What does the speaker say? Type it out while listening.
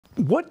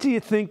What do you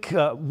think,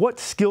 what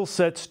skill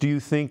sets do you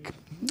think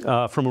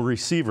from a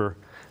receiver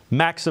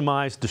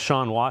maximize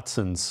Deshaun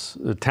Watson's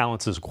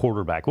talents as a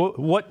quarterback?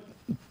 What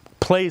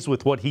plays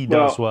with what he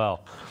does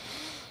well?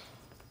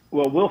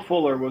 Well, Will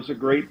Fuller was a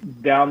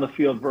great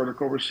down-the-field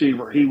vertical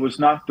receiver. He was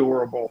not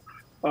durable.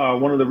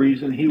 One of the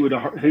reasons he would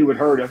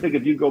hurt. I think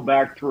if you go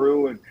back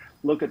through and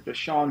look at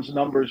Deshaun's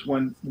numbers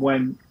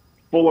when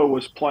Fuller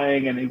was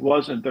playing and he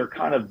wasn't, they're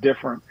kind of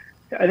different.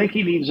 I think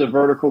he needs a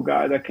vertical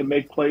guy that can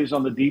make plays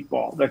on the deep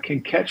ball, that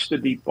can catch the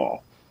deep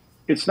ball.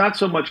 It's not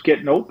so much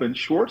getting open.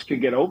 Schwartz can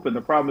get open.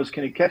 The problem is,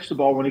 can he catch the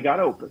ball when he got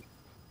open?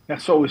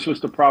 That's always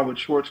was the problem with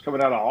Schwartz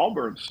coming out of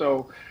Auburn.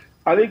 So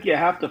I think you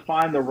have to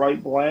find the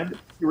right blend.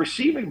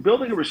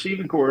 Building a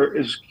receiving core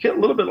is a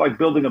little bit like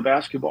building a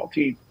basketball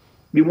team.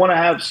 You want to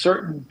have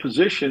certain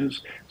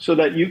positions so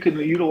that you can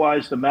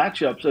utilize the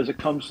matchups as it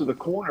comes to the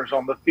corners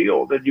on the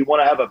field. And you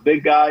want to have a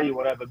big guy, you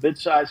want to have a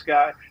mid-sized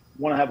guy,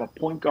 you want to have a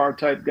point guard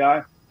type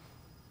guy.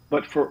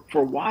 But for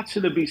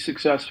Watson to be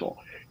successful,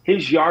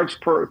 his yards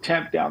per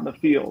attempt down the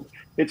field,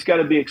 it's got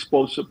to be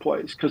explosive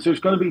plays, because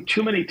there's going to be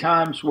too many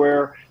times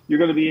where you're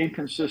going to be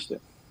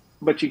inconsistent,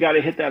 but you got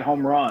to hit that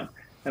home run.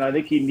 And I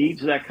think he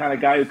needs that kind of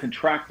guy who can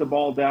track the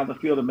ball down the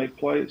field and make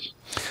plays.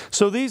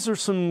 So these are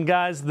some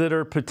guys that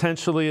are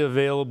potentially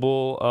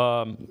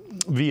available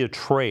via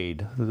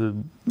trade.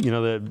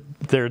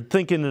 They're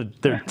thinking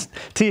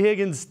T.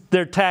 Higgins,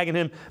 they're tagging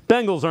him.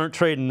 Bengals aren't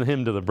trading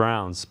him to the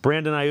Browns.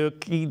 Brandon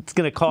Ayuk, he's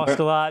going to cost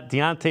a lot.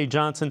 Deontay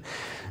Johnson,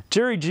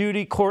 Jerry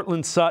Jeudy,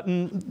 Cortland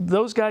Sutton,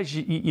 those guys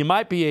you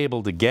might be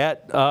able to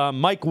get.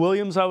 Mike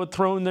Williams I would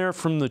throw in there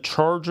from the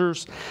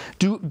Chargers.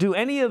 Do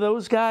any of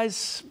those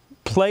guys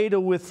play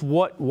with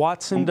what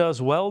Watson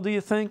does well, do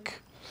you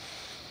think?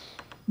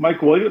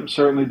 Mike Williams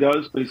certainly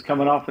does, but he's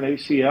coming off an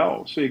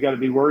ACL, so you got to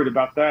be worried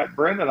about that.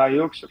 Brandon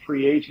Ayuk's a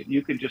free agent.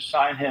 You can just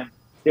sign him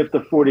if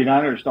the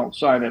 49ers don't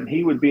sign him.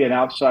 He would be an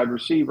outside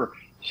receiver.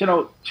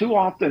 So, too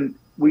often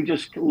we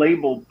just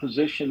label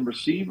position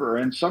receiver,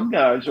 and some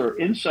guys are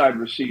inside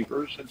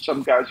receivers and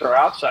some guys are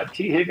outside.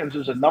 T. Higgins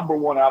is a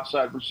 #1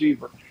 outside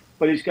receiver,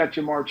 but he's got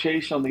Jamar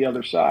Chase on the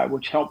other side,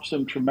 which helps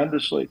him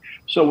tremendously.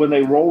 So when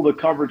they roll the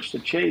coverage to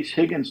Chase,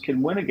 Higgins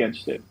can win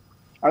against him.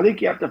 I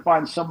think you have to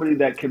find somebody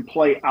that can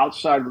play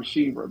outside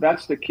receiver.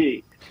 That's the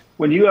key.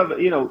 When you have,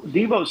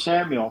 Deebo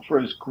Samuel, for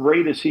as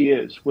great as he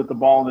is with the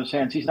ball in his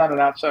hands, he's not an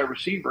outside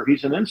receiver.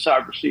 He's an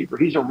inside receiver.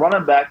 He's a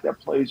running back that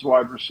plays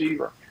wide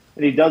receiver,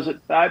 and he does it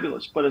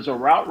fabulous. But as a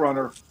route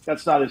runner,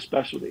 that's not his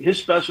specialty. His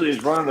specialty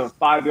is running a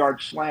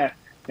 5-yard slant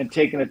and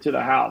taking it to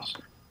the house.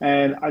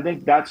 And I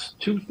think that's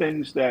two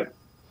things that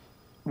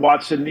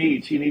Watson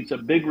needs. He needs a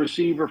big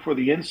receiver for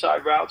the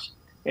inside routes,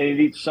 and he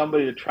needs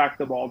somebody to track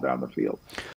the ball down the field.